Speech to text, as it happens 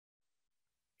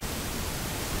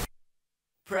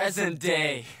Present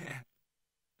day.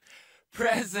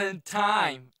 Present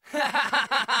time.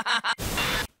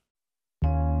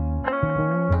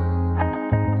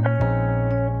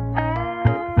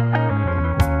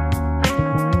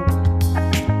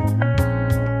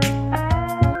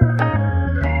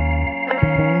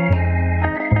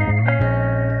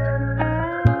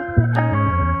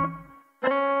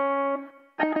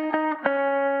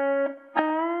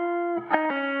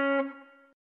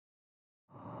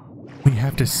 We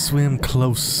have to swim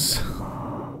close.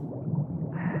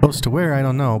 Close to where? I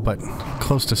don't know, but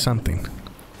close to something.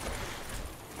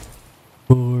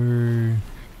 Or...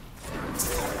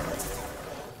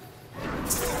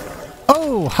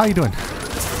 Oh, how you doing?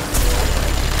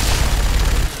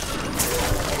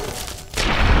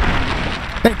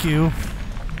 Thank you.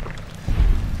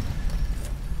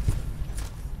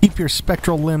 Keep your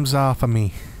spectral limbs off of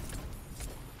me.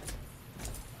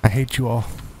 I hate you all.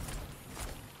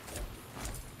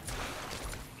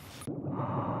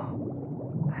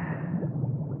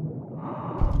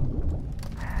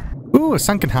 Ooh, a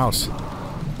sunken house.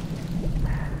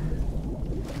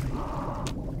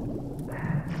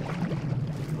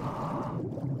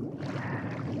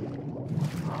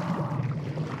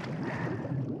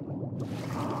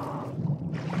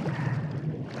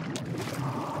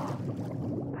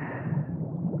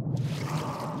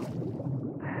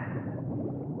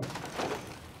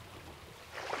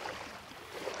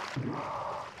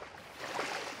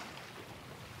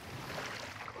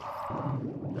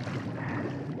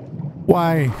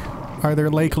 Why are there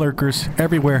lake lurkers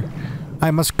everywhere?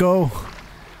 I must go.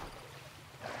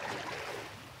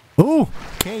 Ooh,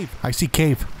 cave. I see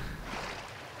cave.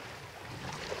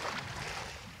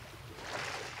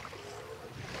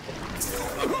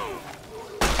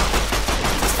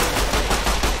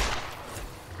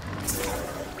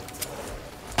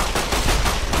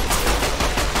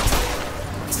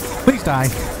 Please die.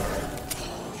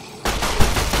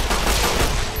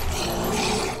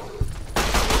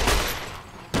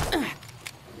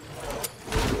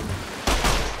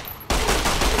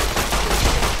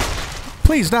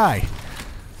 Please die.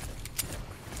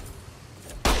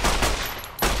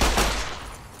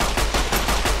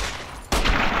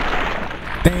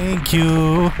 Thank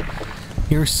you.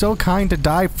 You're so kind to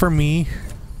die for me.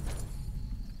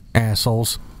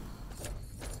 Assholes.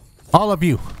 All of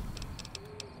you.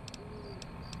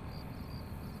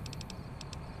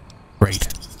 Great.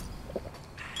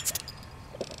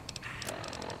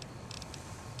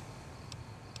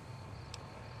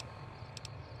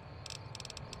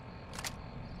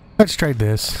 Let's try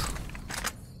this.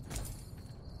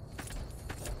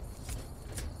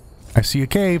 I see a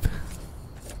cave.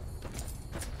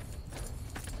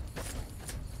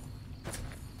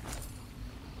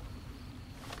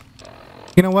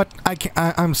 You know what?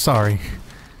 I'm sorry.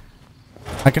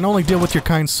 I can only deal with your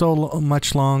kind so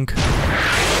much long.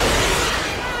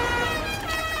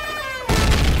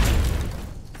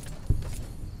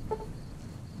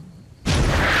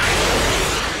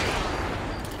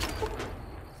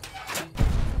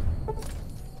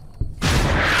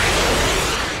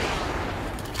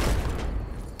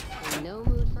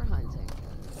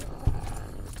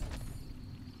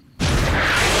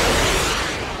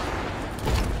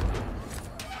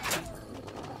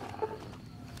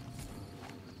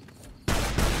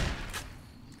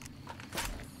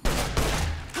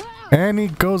 And he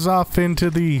goes off into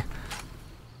the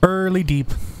early deep.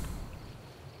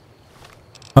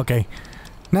 Okay,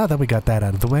 now that we got that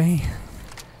out of the way.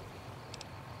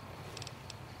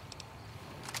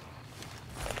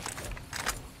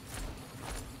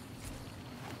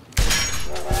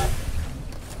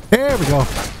 There we go.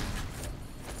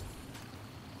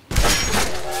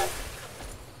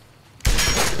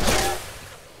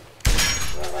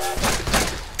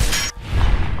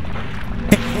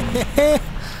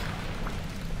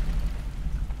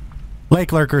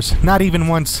 Lake lurkers, not even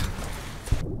once.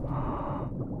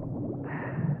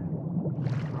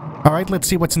 Alright, let's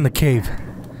see what's in the cave.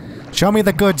 Show me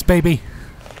the goods, baby.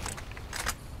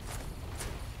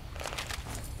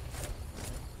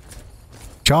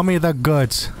 Show me the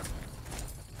goods.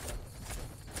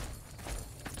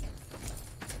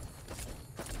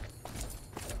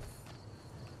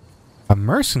 A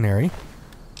mercenary?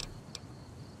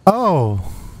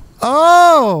 Oh.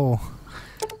 Oh!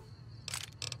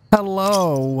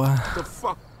 Hello. The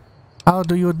fuck? How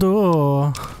do you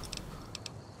do?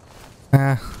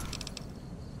 Huh.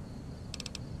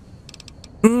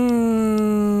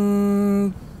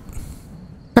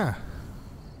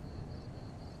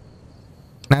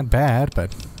 Not bad,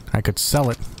 but I could sell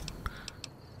it.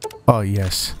 Oh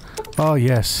yes. Oh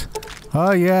yes.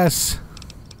 Oh yes.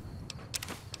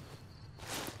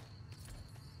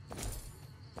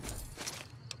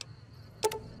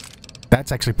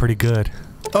 That's actually pretty good.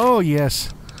 Oh,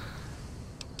 yes.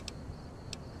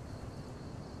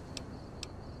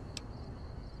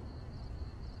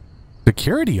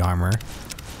 Security armor?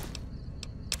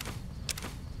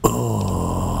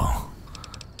 Oh.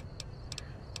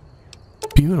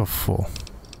 Beautiful.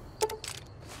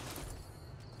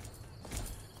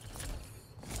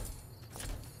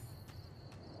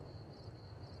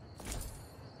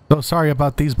 So sorry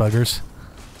about these buggers.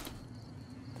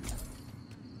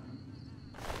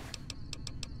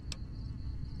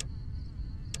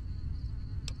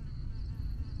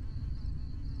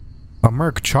 A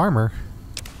Merc Charmer?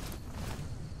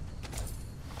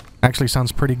 Actually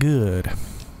sounds pretty good.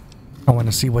 I want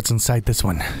to see what's inside this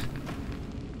one.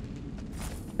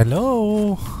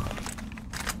 Hello?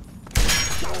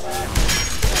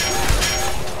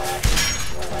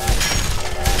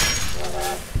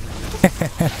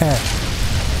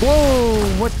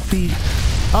 Whoa, what the...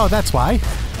 Oh, that's why.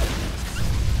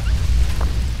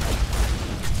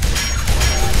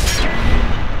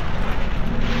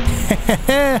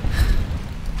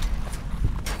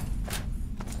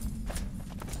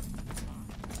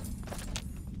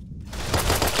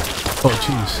 Oh,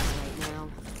 jeez.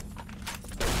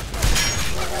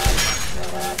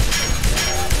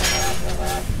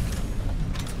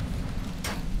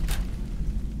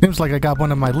 Seems like I got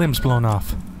one of my limbs blown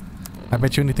off. I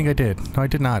bet you anything I did. No, I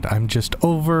did not. I'm just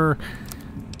over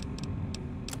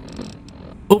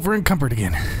encumbered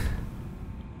again.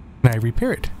 Can I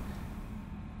repair it?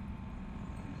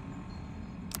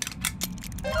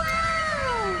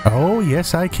 Oh,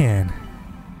 yes, I can.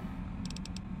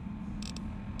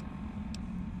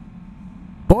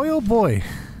 Boy, oh boy.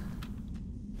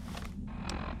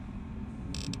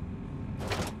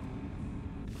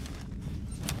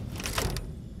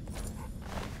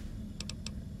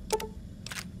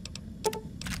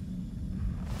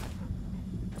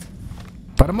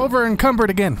 But I'm over encumbered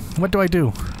again. What do I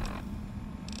do?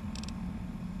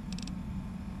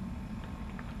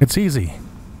 It's easy.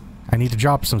 I need to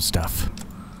drop some stuff.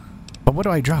 But what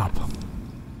do I drop?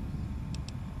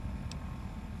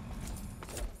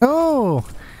 Oh!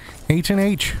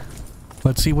 H&H.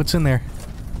 Let's see what's in there.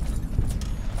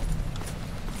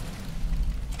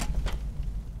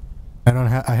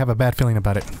 I have a bad feeling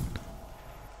about it.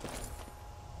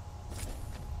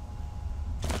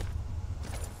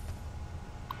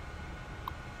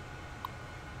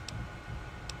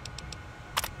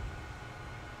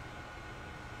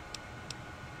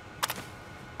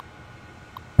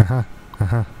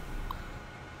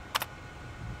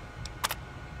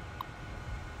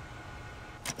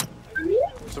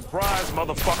 Surprise,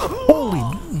 motherfucker! Holy...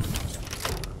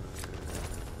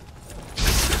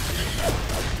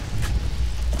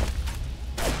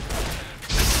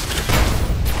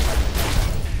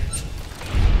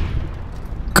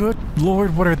 Good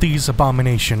lord, what are these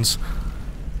abominations?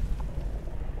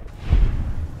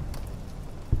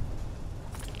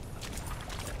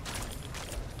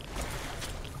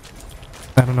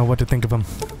 I don't know what to think of them.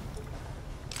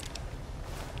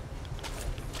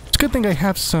 It's a good thing I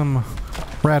have some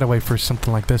rat away for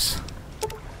something like this.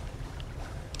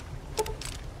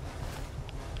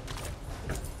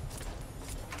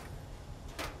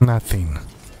 Nothing.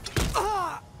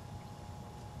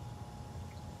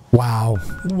 Wow,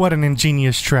 what an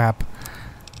ingenious trap.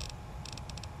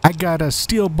 I got a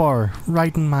steel bar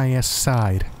right in my ass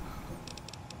side.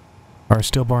 Or a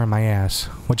steel bar in my ass,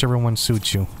 whichever one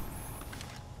suits you.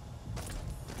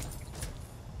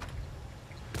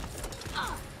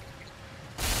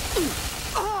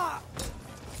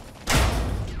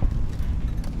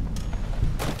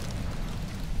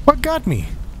 What got me?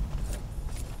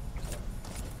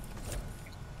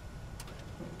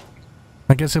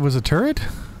 I guess it was a turret?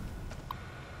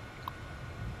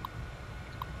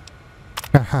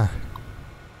 Uh-huh.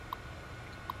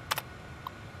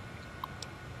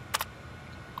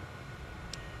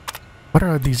 What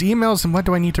are these emails and what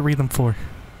do I need to read them for?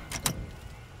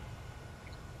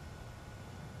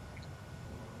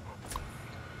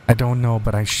 I don't know,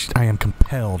 but I am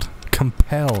compelled.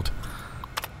 Compelled.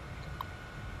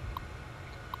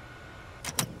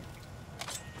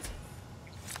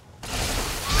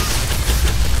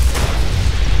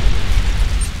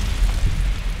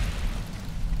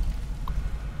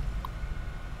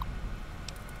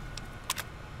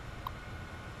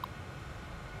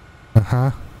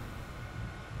 Uh-huh.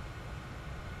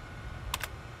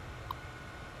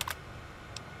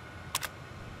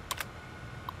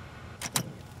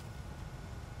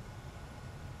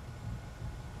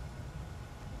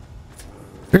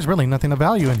 There's really nothing of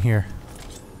value in here.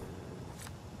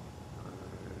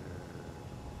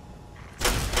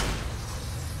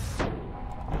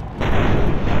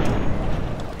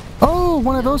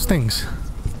 are those things?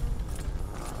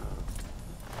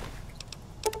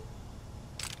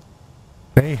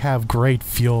 They have great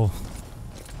fuel.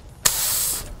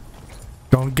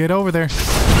 Don't get over there.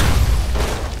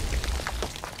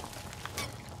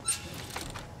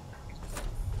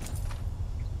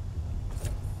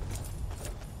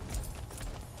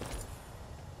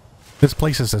 This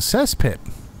place is a cesspit.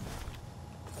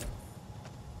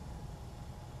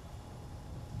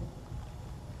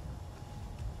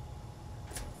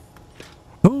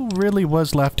 Who really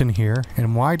was left in here,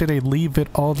 and why did they leave it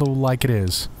all though like it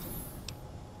is?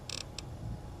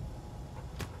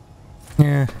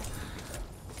 Yeah.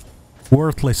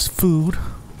 Worthless food.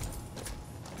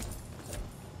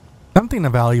 Something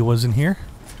of value was in here.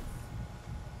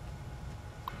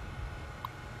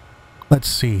 Let's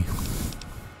see.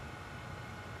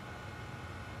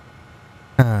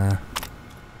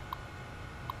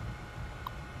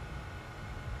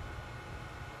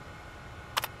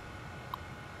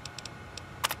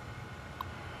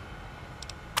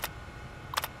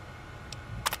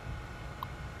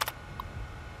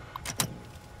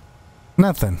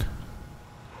 Nothing.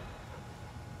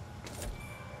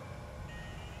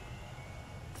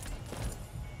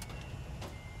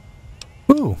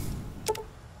 Ooh.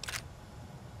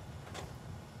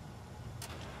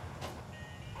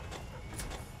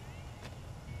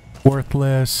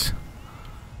 Worthless.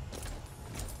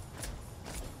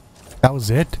 That was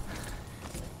it?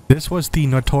 This was the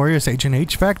notorious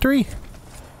H&H factory?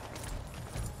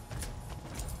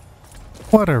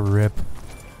 What a rip.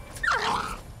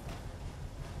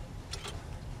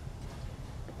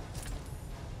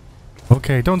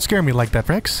 Okay, don't scare me like that,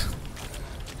 Rex.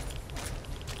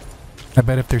 I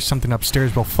bet if there's something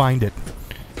upstairs, we'll find it.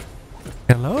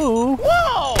 Hello?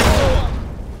 Whoa!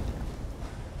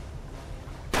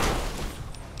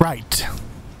 Right.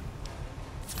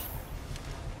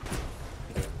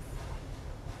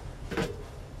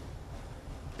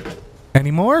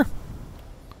 Any more?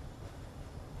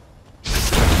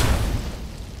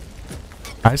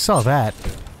 I saw that.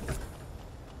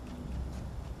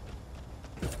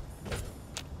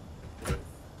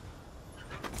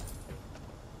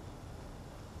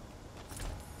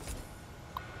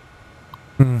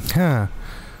 Huh.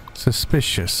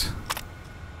 Suspicious.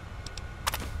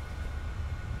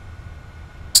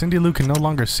 Cindy Lou can no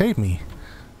longer save me.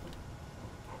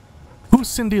 Who's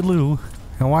Cindy Lou,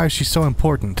 and why is she so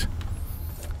important?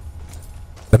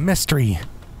 The mystery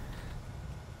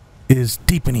is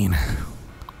deepening.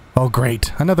 Oh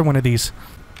great, another one of these.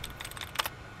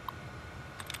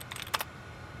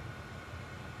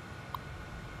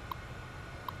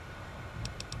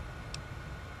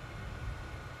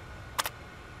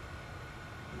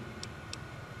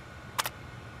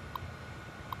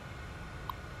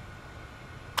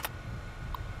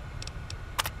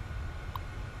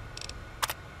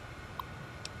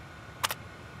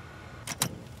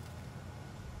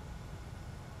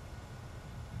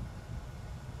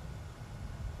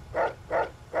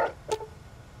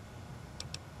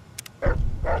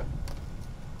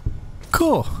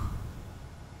 Cool.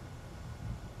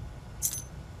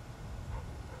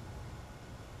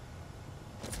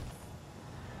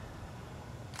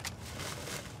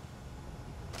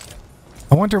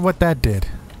 I wonder what that did.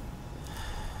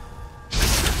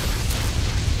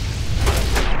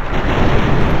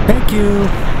 Thank you.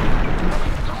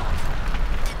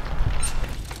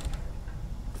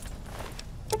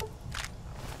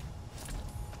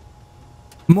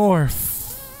 More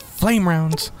flame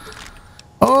rounds.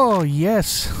 Oh,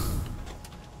 yes.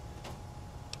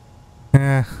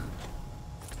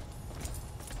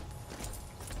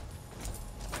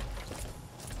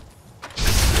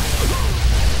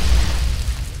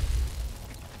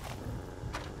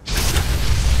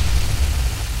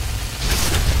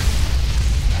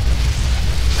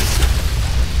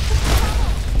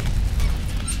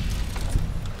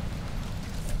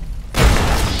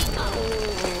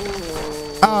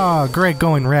 Ah, great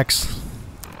going, Rex.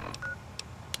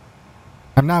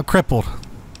 I'm now crippled.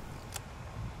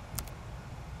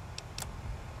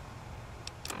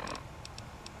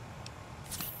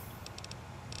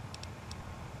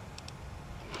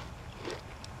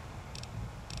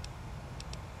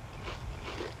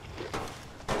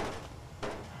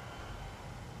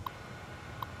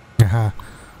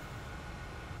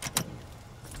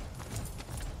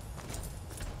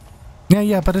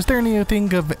 Yeah, but is there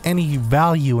anything of any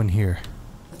value in here?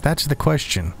 That's the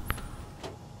question.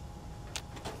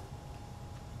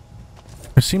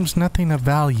 There seems nothing of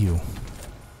value.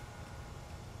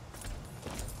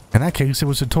 In that case, it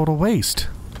was a total waste.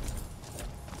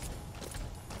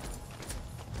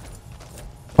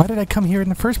 Why did I come here in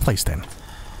the first place then?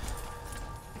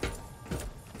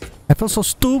 feel so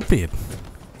stupid.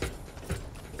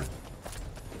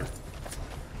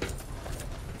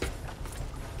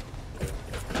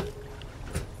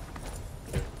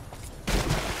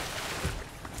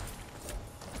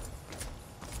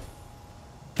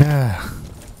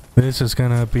 This is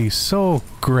gonna be so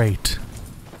great.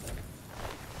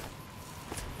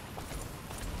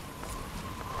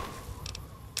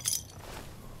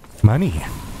 Money.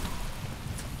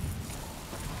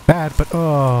 Bad, but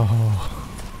oh.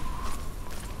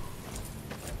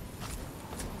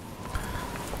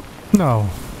 No.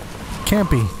 Can't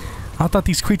be. I thought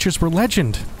these creatures were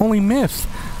legend. Only myth.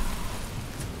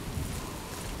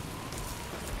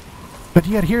 But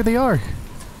yet here they are.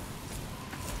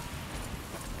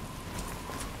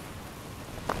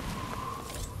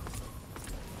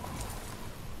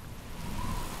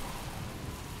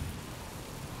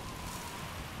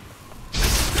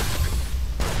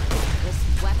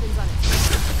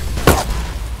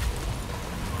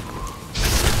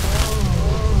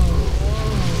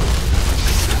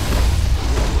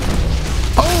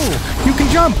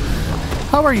 Jump!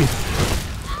 How are you?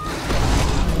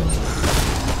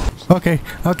 Okay,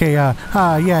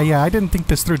 yeah, I didn't think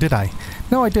this through, did I?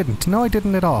 No, I didn't. No, I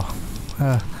didn't at all.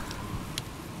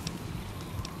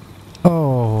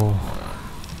 Oh.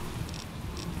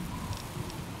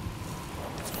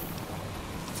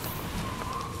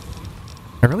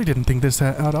 I really didn't think this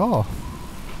at all.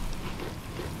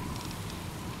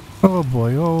 Oh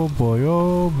boy, oh boy,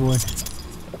 oh boy.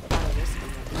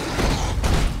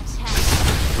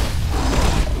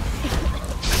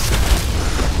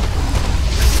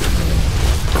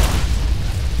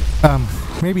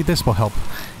 Maybe this will help.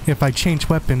 If I change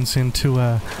weapons into,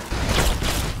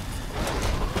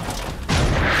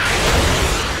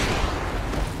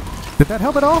 Did that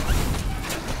help at all?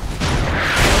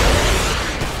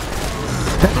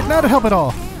 That did not help at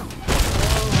all!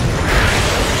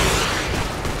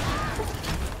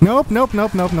 Nope.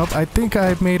 I think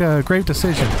I've made a grave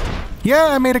decision. Yeah,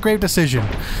 I made a grave decision.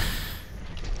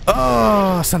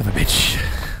 Oh, son of a bitch.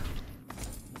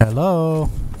 Hello?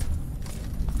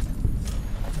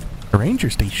 A ranger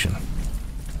station.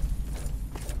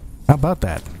 How about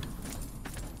that?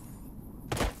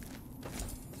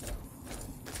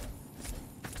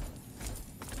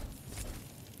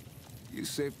 You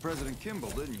saved President Kimball,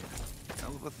 didn't you?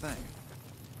 Hell of a thing.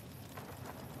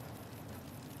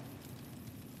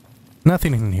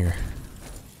 Nothing in here.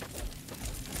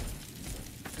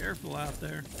 Careful out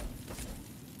there.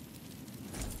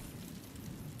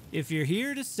 If you're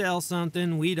here to sell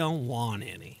something, we don't want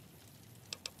any.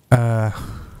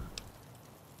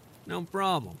 No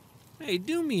problem. Hey,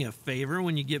 do me a favor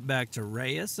when you get back to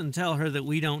Reyes and tell her that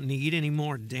we don't need any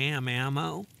more damn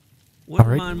ammo.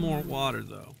 Wouldn't mind more water,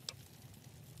 though.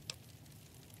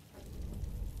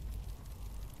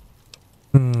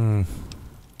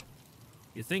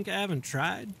 You think I haven't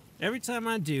tried? Every time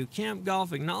I do, Camp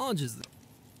Golf acknowledges that.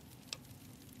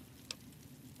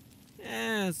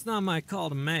 It's not my call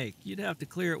to make. You'd have to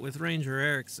clear it with Ranger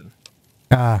Erickson.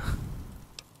 We're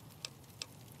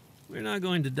not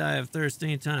going to die of thirst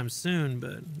anytime soon,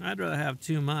 but I'd rather have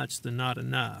too much than not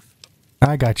enough.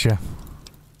 I gotcha.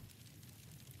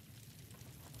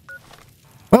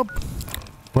 Well,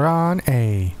 we're on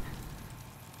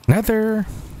another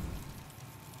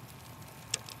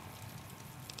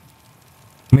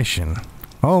mission.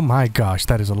 Oh my gosh,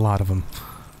 that is a lot of them.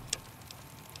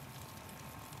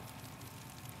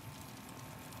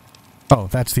 Oh,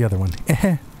 that's the other one.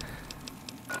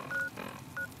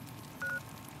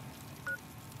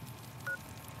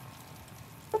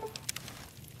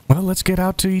 Well, let's get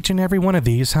out to each and every one of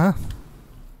these, huh?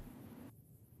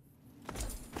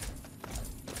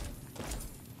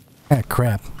 Ah,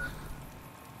 crap.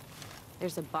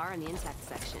 There's a bar in the intact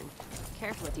section.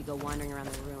 Careful if you go wandering around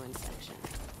the ruins section.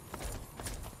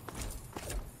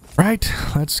 Right,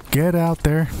 let's get out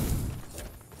there.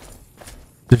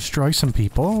 Destroy some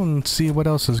people and see what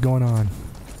else is going on.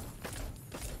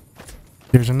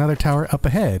 There's another tower up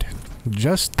ahead.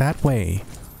 Just that way.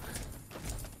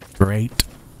 Great.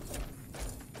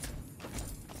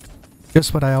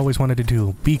 Just what I always wanted to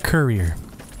do. Be courier.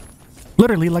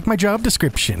 Literally like my job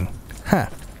description. Ha.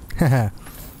 Haha.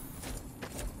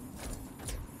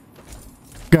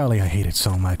 Golly, I hate it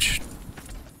so much.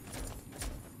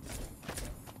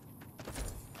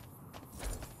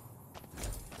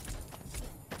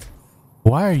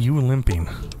 Why are you limping?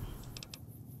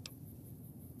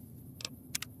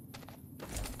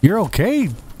 You're okay,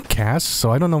 Cass,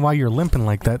 so I don't know why you're limping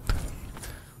like that.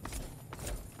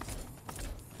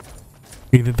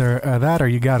 Either that or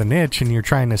you got an itch and you're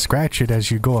trying to scratch it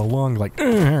as you go along like...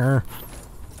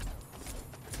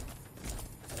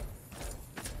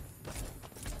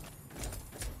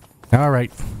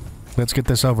 Alright. Let's get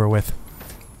this over with.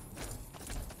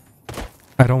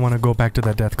 I don't want to go back to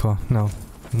that Deathclaw. No.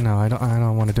 No, I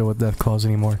don't want to deal with Deathclaws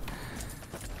anymore.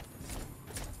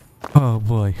 Oh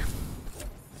boy.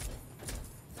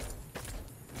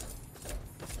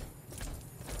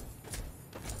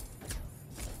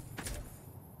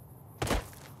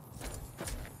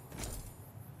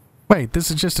 Wait,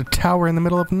 this is just a tower in the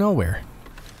middle of nowhere.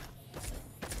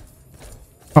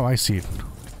 Oh, I see it.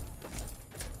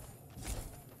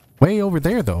 Way over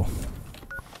there, though.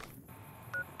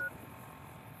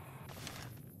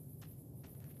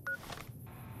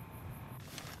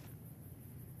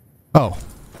 Oh.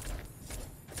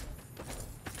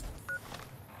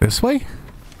 This way?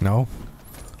 No.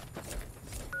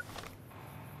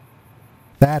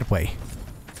 That way.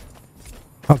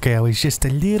 Okay, I was just a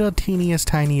little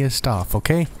tiniest off,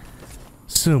 okay?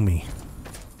 Sue me.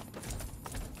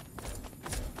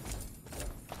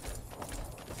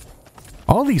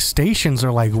 All these stations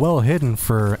are like well hidden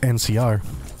for NCR.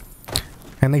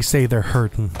 And they say they're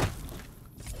hurting.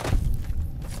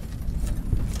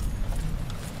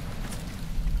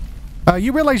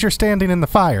 You realize you're standing in the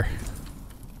fire.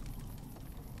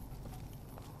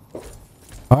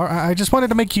 I just wanted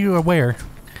to make you aware.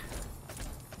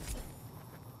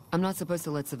 I'm not supposed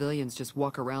to let civilians just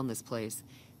walk around this place.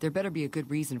 There better be a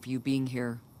good reason for you being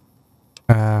here.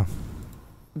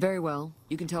 Very well.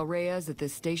 You can tell Reyes that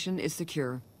this station is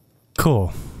secure.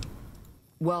 Cool.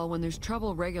 Well, when there's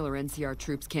trouble regular NCR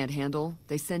troops can't handle,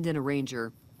 they send in a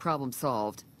ranger. Problem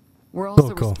solved. We're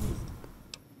also... Cool.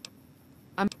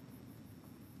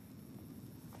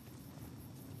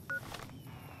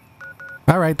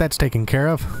 Alright, that's taken care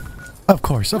of. Of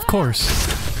course, of course.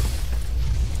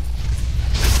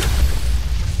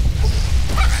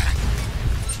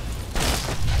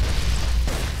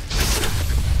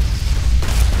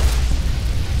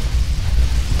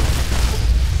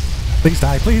 Please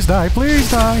die, please die, please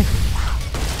die!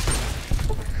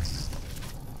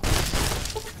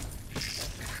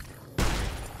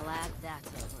 Glad that's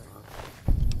over.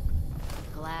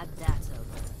 Glad that's over.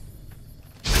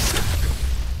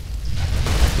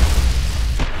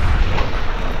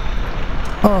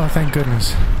 Oh, thank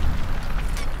goodness.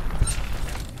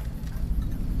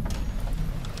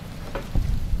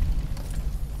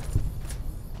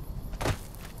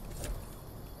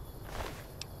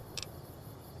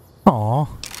 Aww.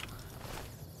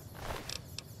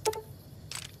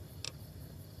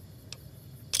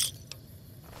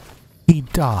 He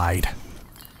died.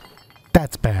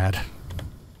 That's bad.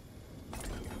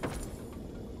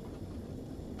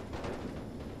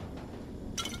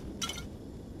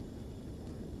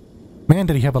 Man,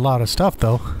 did he have a lot of stuff,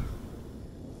 though.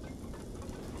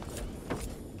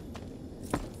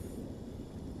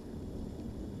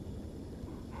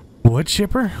 Wood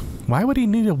chipper? Why would he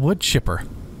need a wood chipper?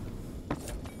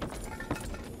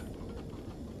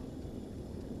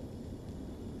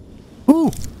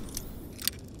 Ooh!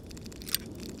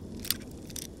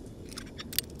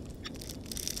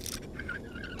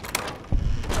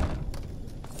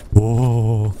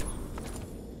 Whoa!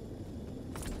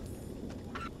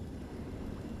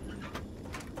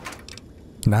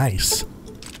 Nice.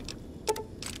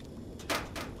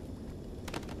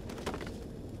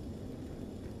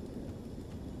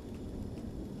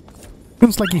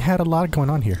 Seems like he had a lot going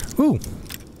on here. Ooh.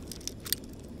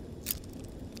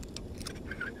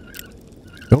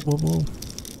 Oh, whoa, whoa.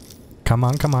 Come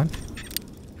on, come on.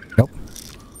 Nope.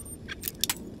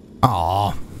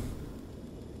 Aww.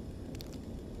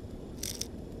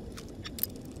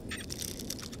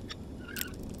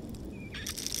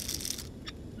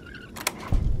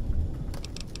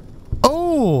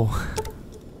 Oh!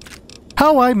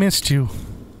 How I missed you.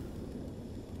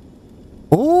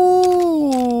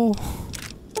 Oh!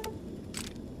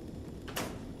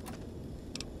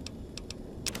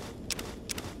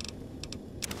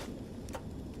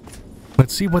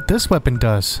 Let's see what this weapon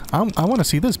does. I want to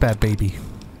see this bad baby.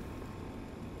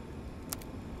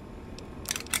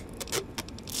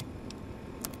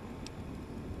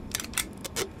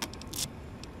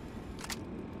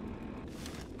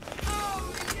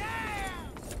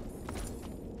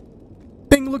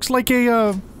 Thing looks like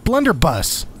a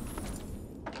blunderbuss.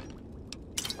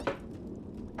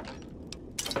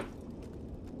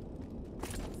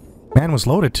 Man was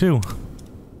loaded too.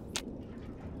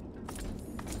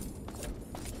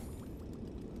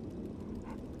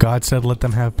 God said let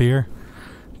them have beer.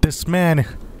 This man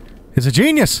is a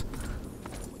genius!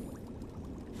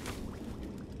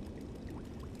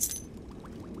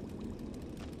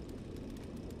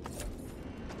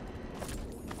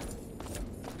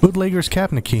 Bootlegger's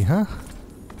cabinet key, huh?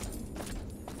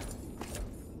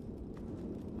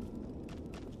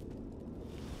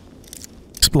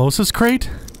 explosives crate?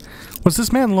 Was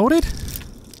this man loaded?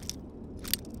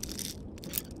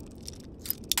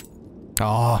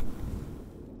 Aw.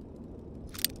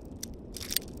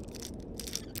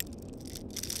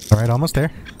 Alright, almost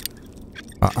there.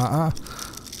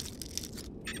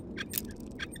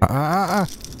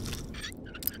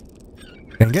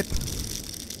 Dang it.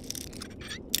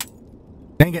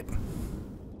 Dang it.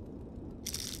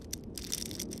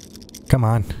 Come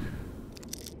on.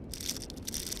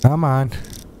 Come on.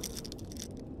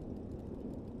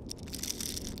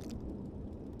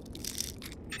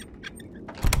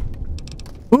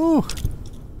 Ooh!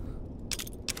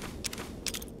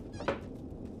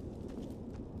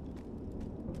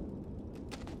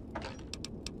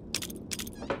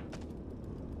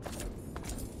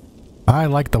 I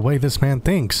like the way this man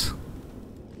thinks.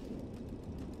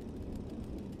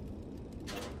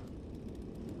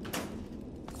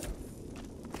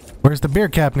 Where's the beer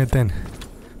cabinet then?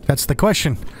 That's the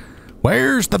question.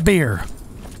 Where's the beer?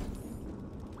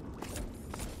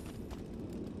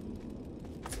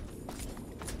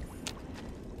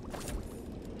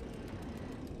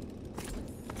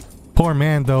 Poor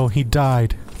man though, he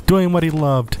died. Doing what he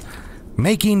loved.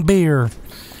 Making beer.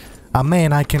 A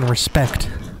man I can respect.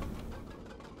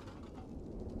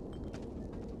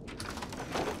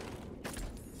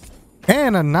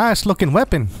 And a nice looking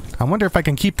weapon. I wonder if I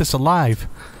can keep this alive.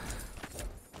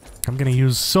 I'm gonna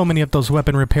use so many of those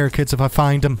weapon repair kits if I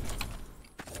find them.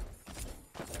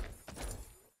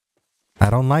 I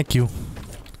don't like you.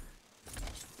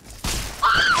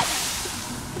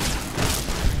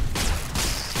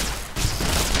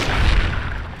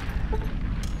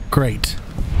 Great.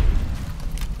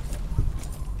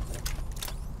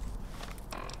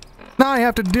 Now I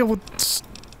have to deal with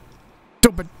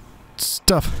stupid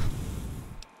stuff.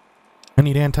 I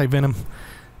need anti-venom.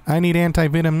 I need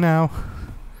anti-venom now.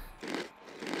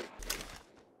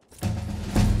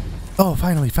 Oh,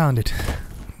 finally found it.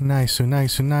 Nice,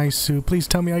 nice, nice. Please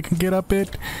tell me I can get up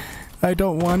it. I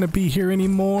don't want to be here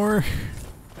anymore.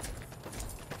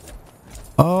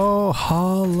 Oh,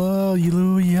 hallelujah.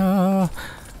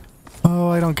 Oh,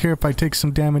 I don't care if I take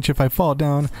some damage if I fall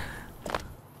down.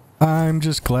 I'm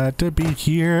just glad to be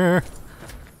here.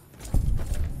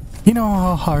 You know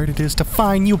how hard it is to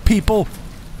find you people.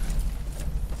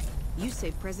 You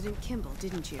saved President Kimball,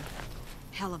 didn't you?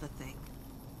 Hell of a thing.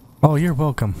 Oh, you're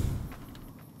welcome.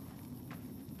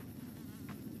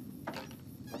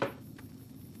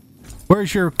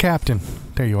 Where's your captain?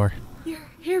 There you are. You're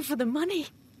here for the money.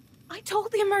 I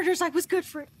told the murders I was good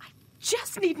for it. I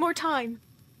just need more time.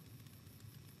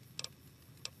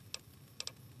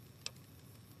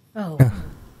 Oh,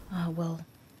 well,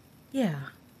 yeah,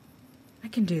 I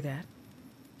can do that.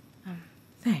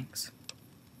 Thanks.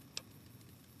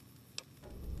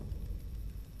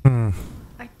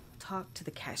 I talked to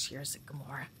the cashiers at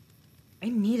Gamora. I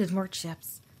needed more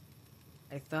chips.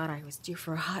 I thought I was due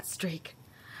for a hot streak.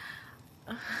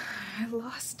 I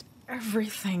lost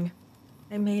everything.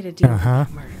 I made a deal with the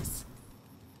O'Murders.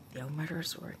 The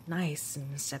O'Murders were nice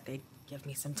and said they'd give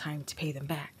me some time to pay them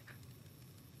back.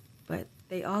 But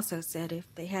they also said if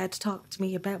they had to talk to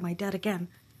me about my debt again,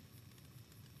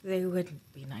 they wouldn't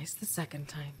be nice the second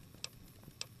time.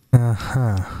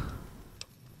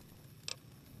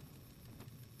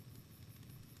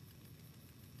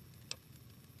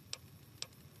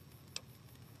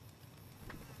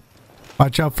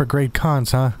 Watch out for great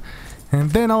cons, huh? And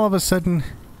then all of a sudden,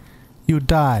 you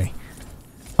die.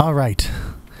 Alright.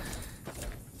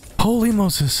 Holy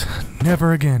Moses,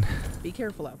 never again. Be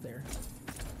careful out there.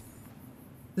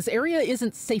 This area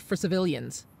isn't safe for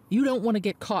civilians. You don't want to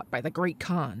get caught by the great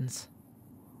cons.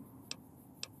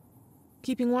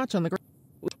 Keeping watch on the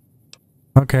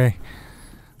Okay.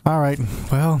 Alright,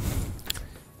 well,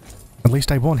 at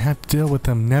least I won't have to deal with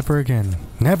them never again.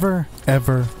 Never,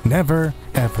 ever, never,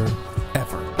 ever.